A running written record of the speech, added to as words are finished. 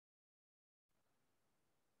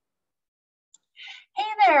Hey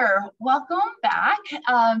there, welcome back. Today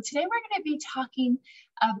we're going to be talking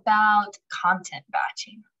about content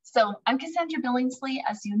batching. So I'm Cassandra Billingsley,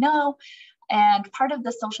 as you know, and part of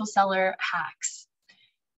the Social Seller Hacks.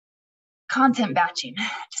 Content batching,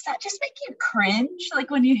 does that just make you cringe like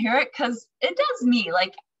when you hear it? Because it does me.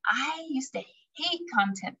 Like, I used to hate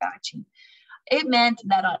content batching. It meant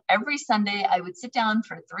that on every Sunday, I would sit down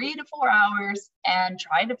for 3 to 4 hours and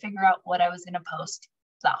try to figure out what I was going to post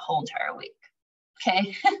that whole entire week.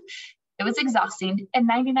 Okay, it was exhausting, and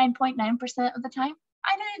 99.9% of the time,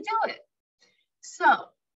 I didn't do it. So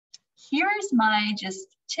here's my just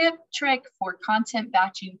tip, trick for content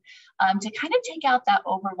batching to kind of take out that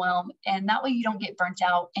overwhelm, and that way you don't get burnt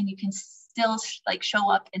out and you can still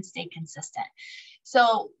show up and stay consistent.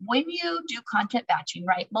 So when you do content batching,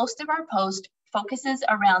 right, most of our post focuses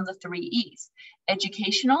around the 3 E's: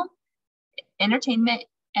 educational, entertainment,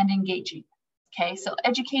 and engaging. Okay, so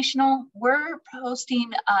educational, we're posting,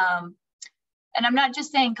 and I'm not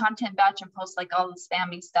just saying content batch and post like all the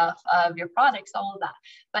spammy stuff of your products, all of that,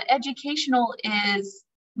 but educational is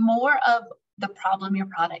more of the problem your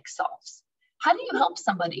product solves. How do you help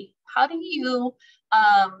somebody? How do you,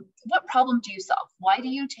 what problem do you solve? Why do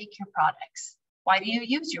you take your products? Why do you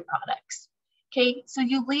use your products? Okay, so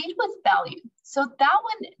you lead with value. So that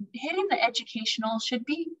one, hitting the educational should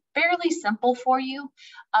be fairly simple for you.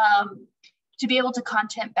 To be able to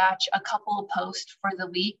content batch a couple of posts for the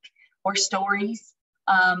week, or stories,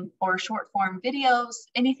 or short form videos,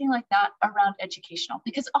 anything like that around educational,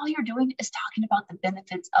 because all you're doing is talking about the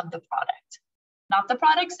benefits of the product, not the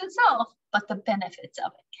products itself, but the benefits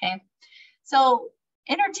of it, okay? So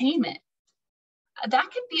entertainment,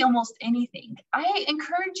 that could be almost anything. I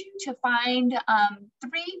encourage you to find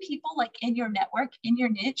 3 people like in your network, in your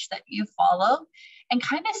niche that you follow, and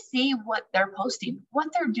kind of see what they're posting, what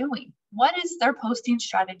they're doing. What is their posting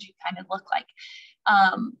strategy kind of look like?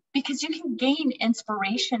 Because you can gain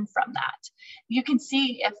inspiration from that. You can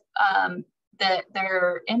see if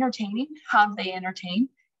they're entertaining, how do they entertain,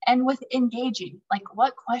 and with engaging, like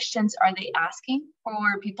what questions are they asking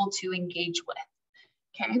for people to engage with,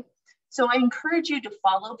 okay? So I encourage you to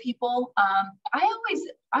follow people.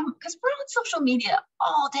 Because we're on social media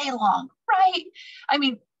all day long, right? I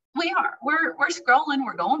mean, we're scrolling,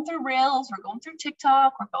 we're going through Reels, we're going through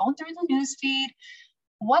TikTok, we're going through the news feed.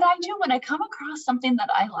 What I do when I come across something that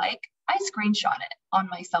I like, I screenshot it on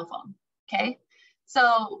my cell phone, okay?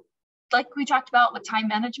 So like we talked about with time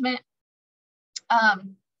management,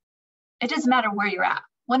 it doesn't matter where you're at.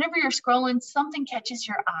 Whenever you're scrolling, something catches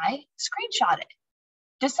your eye, screenshot it.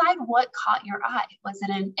 Decide what caught your eye. Was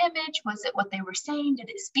it an image? Was it what they were saying? Did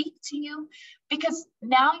it speak to you? Because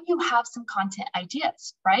now you have some content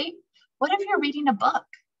ideas, right? What if you're reading a book?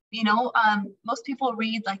 You know, most people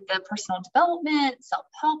read like the personal development,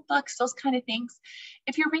 self-help books, those kind of things.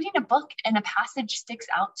 If you're reading a book and a passage sticks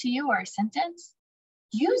out to you or a sentence,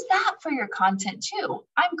 use that for your content too.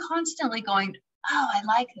 I'm constantly going, oh, I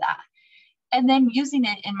like that. And then using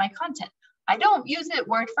it in my content. I don't use it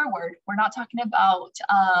word for word. We're not talking about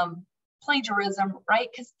plagiarism, right?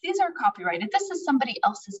 Because these are copyrighted. This is somebody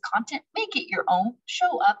else's content. Make it your own.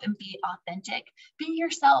 Show up and be authentic. Be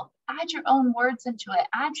yourself. Add your own words into it.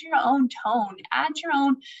 Add your own tone. Add your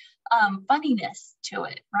own funniness to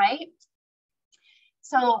it, right?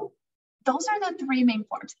 So those are the 3 main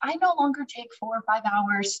forms. I no longer take 4 or 5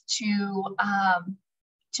 hours to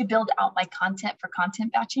build out my content for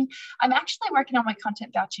content batching. I'm actually working on my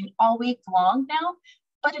content batching all week long now,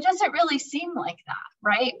 but it doesn't really seem like that,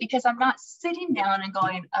 right? Because I'm not sitting down and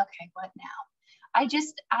going, okay, what now? I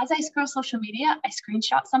just, as I scroll social media, I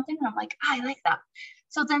screenshot something and I'm like, I like that.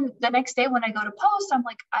 So then the next day when I go to post, I'm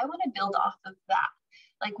like, I want to build off of that.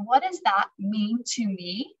 Like, what does that mean to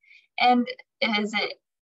me? And is it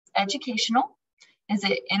educational? Is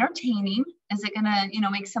it entertaining? Is it gonna,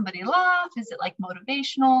 make somebody laugh? Is it like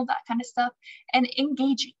motivational, that kind of stuff? And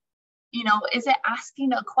engaging, is it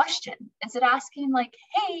asking a question? Is it asking like,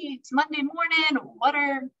 hey, it's Monday morning. What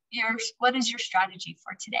is your strategy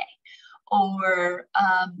for today? Or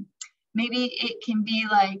maybe it can be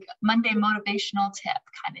like Monday motivational tip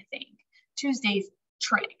kind of thing. Tuesdays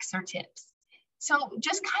tricks or tips. So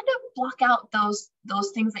just kind of block out those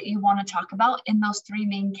things that you want to talk about in those 3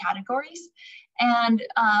 main categories. And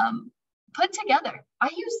put together. I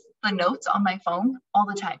use the notes on my phone all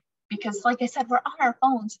the time because, like I said, we're on our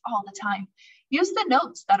phones all the time. Use the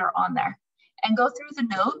notes that are on there and go through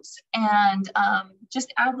the notes and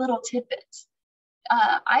just add little tidbits.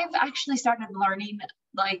 I've actually started learning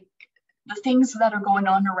like the things that are going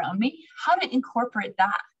on around me, how to incorporate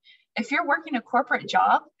that. If you're working a corporate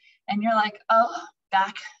job and you're like, oh,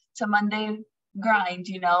 back to Monday grind,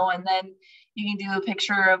 you know, and then you can do a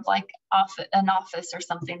picture of like an office or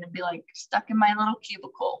something and be like stuck in my little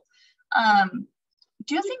cubicle.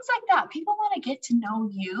 Do things like that. People want to get to know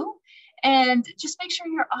you, and just make sure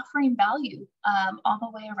you're offering value all the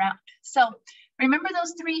way around. So remember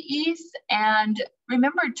those 3 E's, and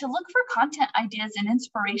remember to look for content ideas and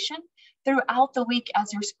inspiration throughout the week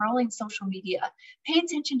as you're scrolling social media. Pay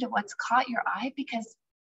attention to what's caught your eye, because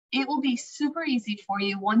it will be super easy for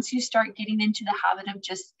you once you start getting into the habit of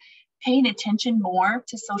just paying attention more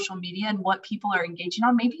to social media and what people are engaging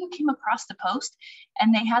on. Maybe you came across the post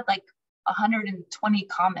and they had like 120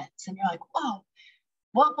 comments and you're like, whoa,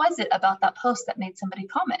 what was it about that post that made somebody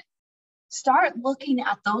comment? Start looking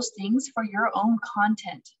at those things for your own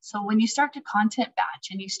content. So when you start to content batch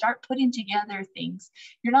and you start putting together things,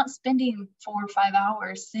 you're not spending 4 or 5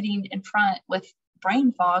 hours sitting in front with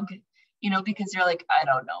brain fog, you know, because you're like, I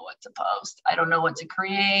don't know what to post. I don't know what to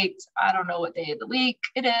create. I don't know what day of the week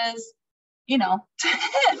it is. You know,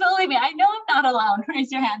 believe me, I know I'm not alone.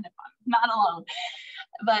 Raise your hand if I'm not alone.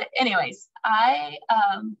 But anyways, I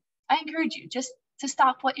encourage you just to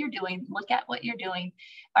stop what you're doing, look at what you're doing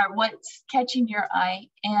or what's catching your eye,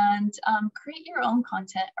 and create your own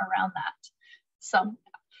content around that. So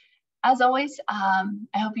as always, I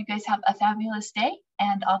hope you guys have a fabulous day,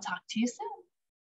 and I'll talk to you soon.